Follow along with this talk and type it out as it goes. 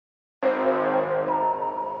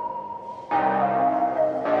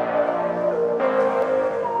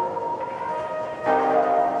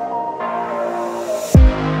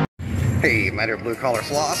Matter blue collar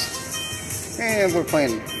slots. And we're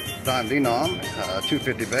playing dime denom,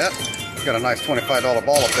 250 bet. Got a nice $25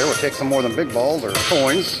 ball up there. We'll take some more than big balls or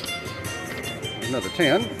coins. Another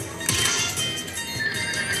 10.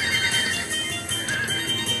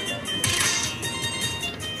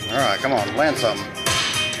 All right, come on, land something.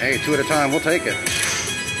 Hey, 2 at a time, we'll take it.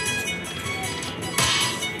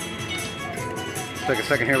 Take a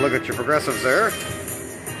second here, look at your progressives there.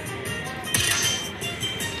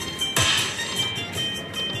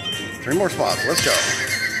 Three more spots, let's go.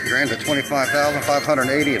 Grand's at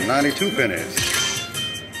 25,580 and 92 pennies.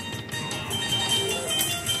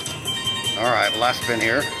 All right, last spin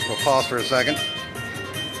here. We'll pause for a second.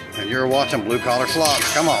 And you're watching blue collar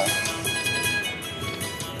slots, come on.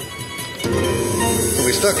 So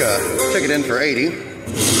we stuck a ticket in for 80. So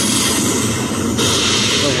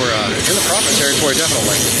we're in the profit territory,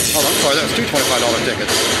 definitely. Oh, I'm sorry, that was two $25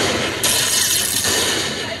 tickets.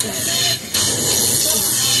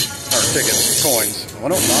 Or tickets, coins.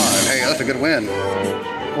 105. Hey, that's a good win.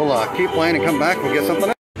 We'll keep playing and come back. We'll get something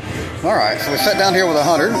else. All right, so we sat down here with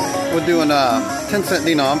 100. We're doing 10-cent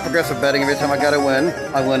denom, progressive betting. Every time I got a win,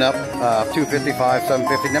 I went up 255,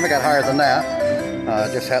 750. Never got higher than that.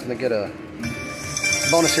 Just happened to get a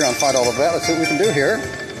bonus here on $5 bet. Let's see what we can do here.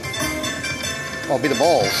 Oh, be the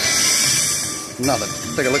balls. Nothing.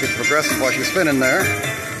 Take a look at the progressive while you're spinning there.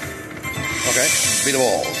 Okay, be the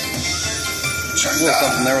balls. A little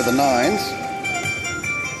something there with the 9s.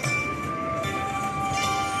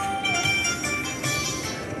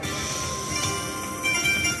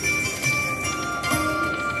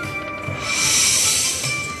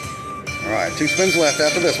 All right, 2 spins left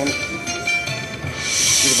after this one. Be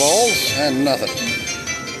the balls and nothing.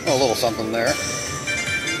 Oh, a little something there.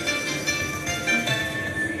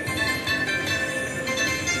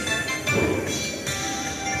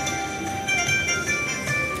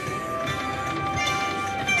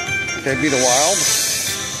 Okay, be the wild.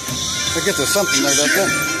 That gets us something there, doesn't it?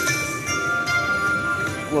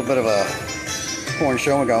 A little bit of a coin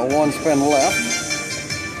show. We got 1 spin left.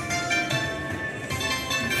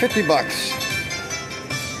 50 bucks.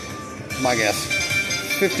 My guess.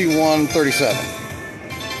 51.37.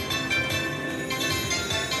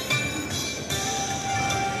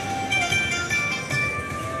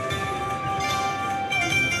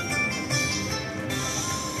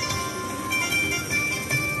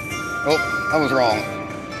 Oh, I was wrong.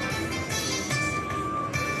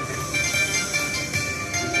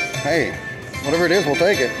 Hey, whatever it is, we'll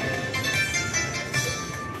take it.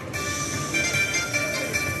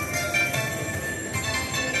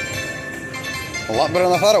 A lot better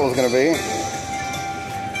than I thought it was going to be.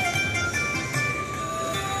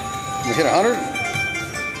 We hit 100?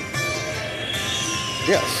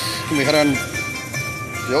 Yes. Can we hit on?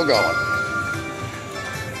 Still going.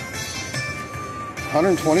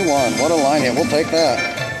 121. What a line hit. We'll take that.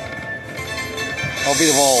 Oh, be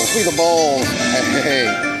the balls. Be the balls. Hey,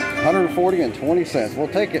 140 and 20 cents. We'll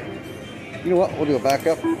take it. You know what? We'll do a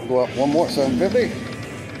backup. We'll go up one more, 750.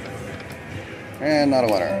 And not a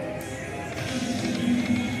winner.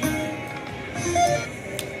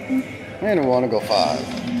 And we want to go 5.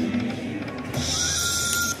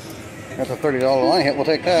 That's a $30 line hit. We'll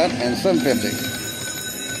take that. And 750.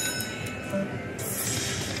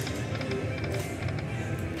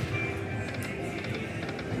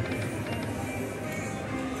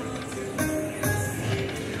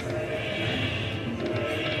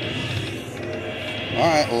 All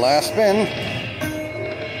right, last spin.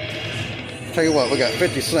 Tell you what, we got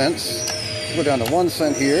 50 cents. We'll go down to 1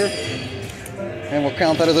 cent here. And we'll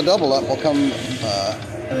count that as a double up. We'll come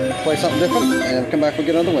play something different and come back and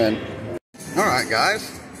get another win. All right,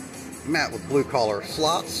 guys. Matt with blue collar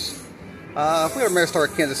slots. If we have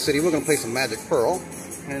Ameristar Kansas City, we're going to play some Magic Pearl.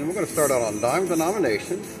 And we're going to start out on dime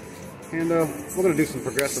denomination. And we're going to do some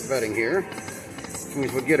progressive betting here. Which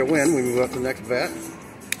means we get a win, we move up to the next bet.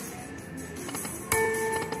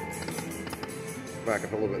 Back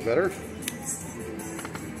up a little bit better.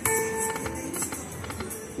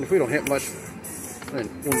 And if we don't hit much, then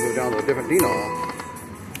we'll move down to a different denom.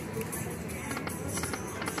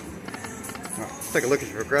 Let's take a look at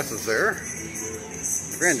your progressives there.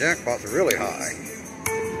 The grand jackpots are really high.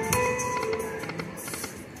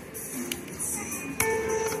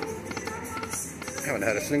 Haven't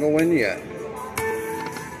had a single win yet.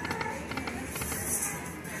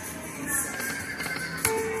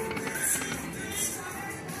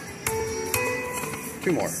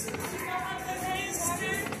 Two more.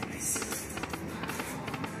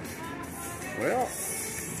 Well,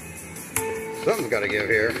 something's got to give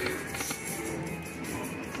here.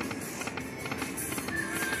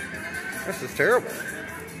 This is terrible.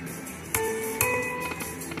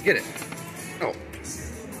 Get it. Oh.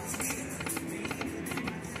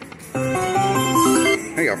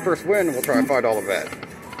 Hey, our first win, we'll try a $5 bet.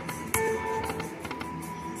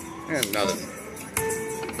 And nothing.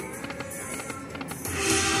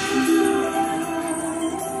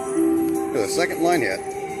 To the second line yet.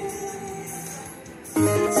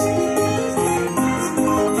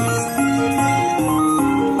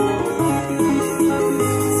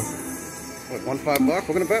 What, won $5?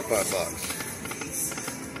 We're gonna bet $5.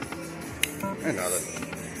 And nothing.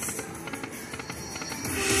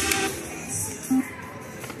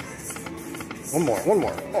 One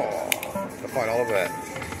more. Oh, the $5 bet.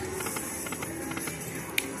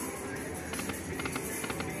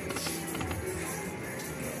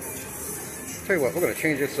 Tell you what, we're going to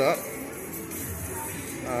change this up.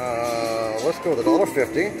 Let's go with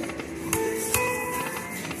 $1.50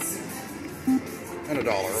 and $1.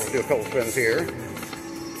 We'll do a couple spins here.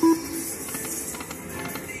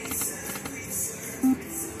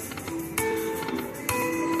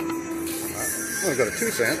 I'm going to go to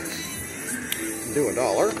 2 cents. Do $1.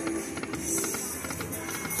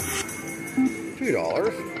 $2.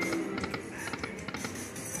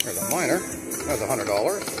 There's a minor. That's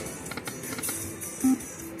 $100.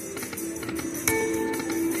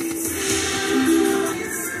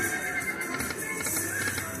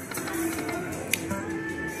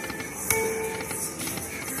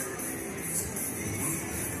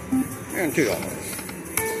 And $2.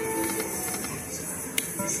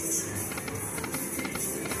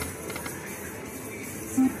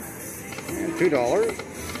 And $2.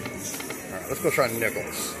 Alright, let's go try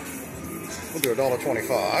nickels. We'll do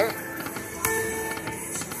 $1.25.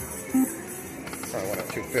 Probably went up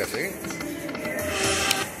 $2.50.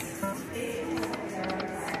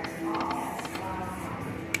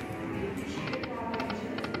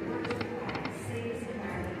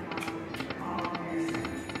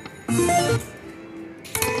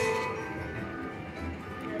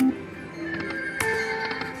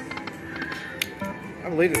 I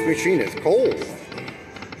believe this machine is cold.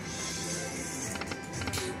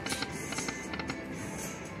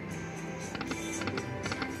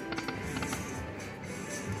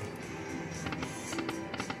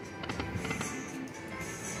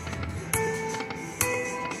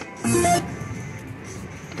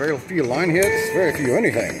 Very few line hits, very few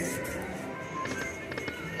anything.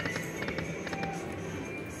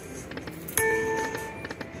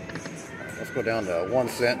 Let's go down to 1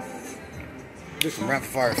 cent. Do some rapid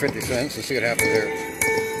fire 50 cents and see what happens there.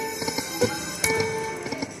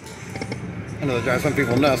 I know that drives some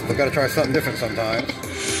people nuts, but gotta try something different sometimes.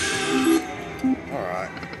 Alright.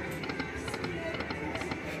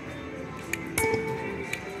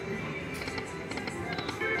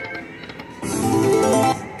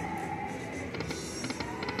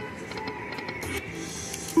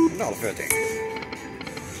 $1.50.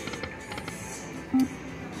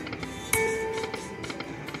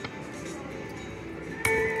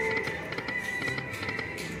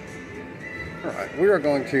 Alright, we are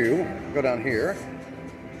going to go down here,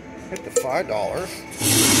 hit the $5,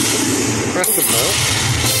 press the bolt,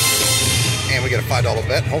 and we get a $5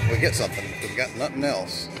 bet. Hopefully we get something. We've got nothing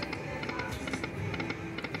else.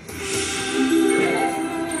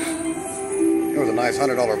 It was a nice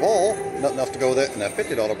 $100 ball. Nothing else to go with it, and a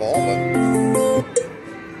 $50 ball, but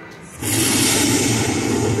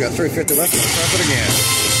we got $3.50 left. Let's press it again.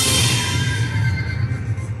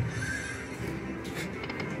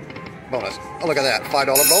 Bonus. Oh, look at that. $5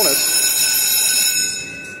 bonus.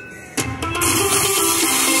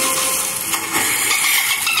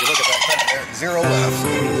 You look at that credit there. 0 left.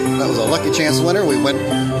 That was a lucky chance winner. We went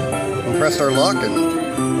and pressed our luck and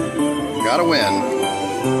got a win.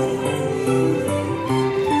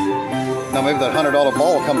 Now maybe that $100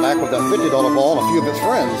 ball will come back with that $50 ball and a few of its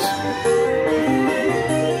friends.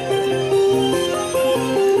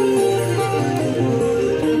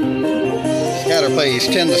 Scatter plays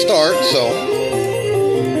 10 to start, so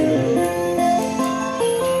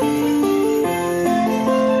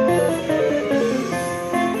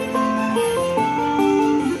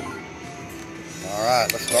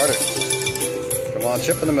alright, let's start it. Come on,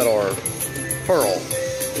 chip in the middle or pearl.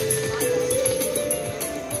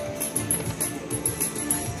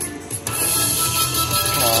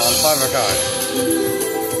 Come on, 5 of a kind.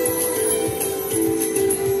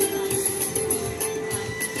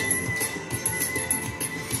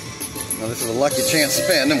 Now this is a lucky chance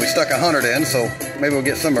spin, and we stuck 100 in, so maybe we'll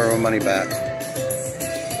get some of our money back.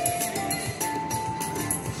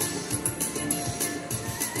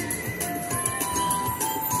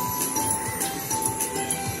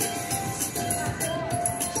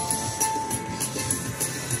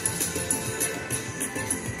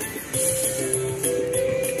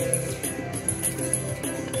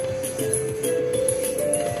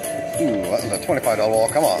 Ooh, that's a $25 ball.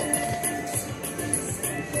 Come on.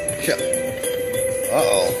 Shit.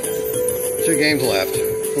 Uh-oh. 2 games left.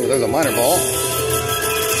 Ooh, there's a minor ball.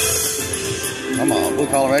 Come on, blue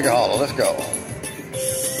collar mega hollow. Let's go.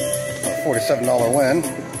 A $47 win.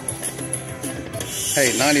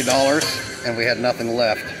 Hey, $90, and we had nothing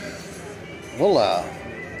left. We'll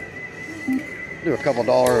do a couple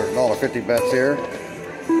 $1.50 bets here.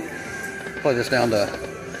 Play this down to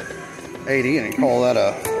 80 and call that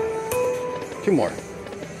a 2 more.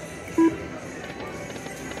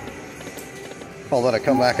 Call that a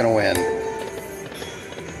comeback and a win.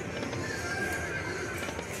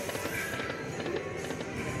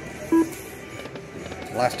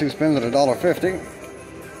 Last 2 spins at $1.50.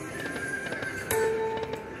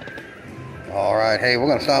 All right, hey, we're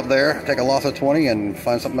gonna stop there, take a loss of 20 and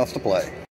find something else to play.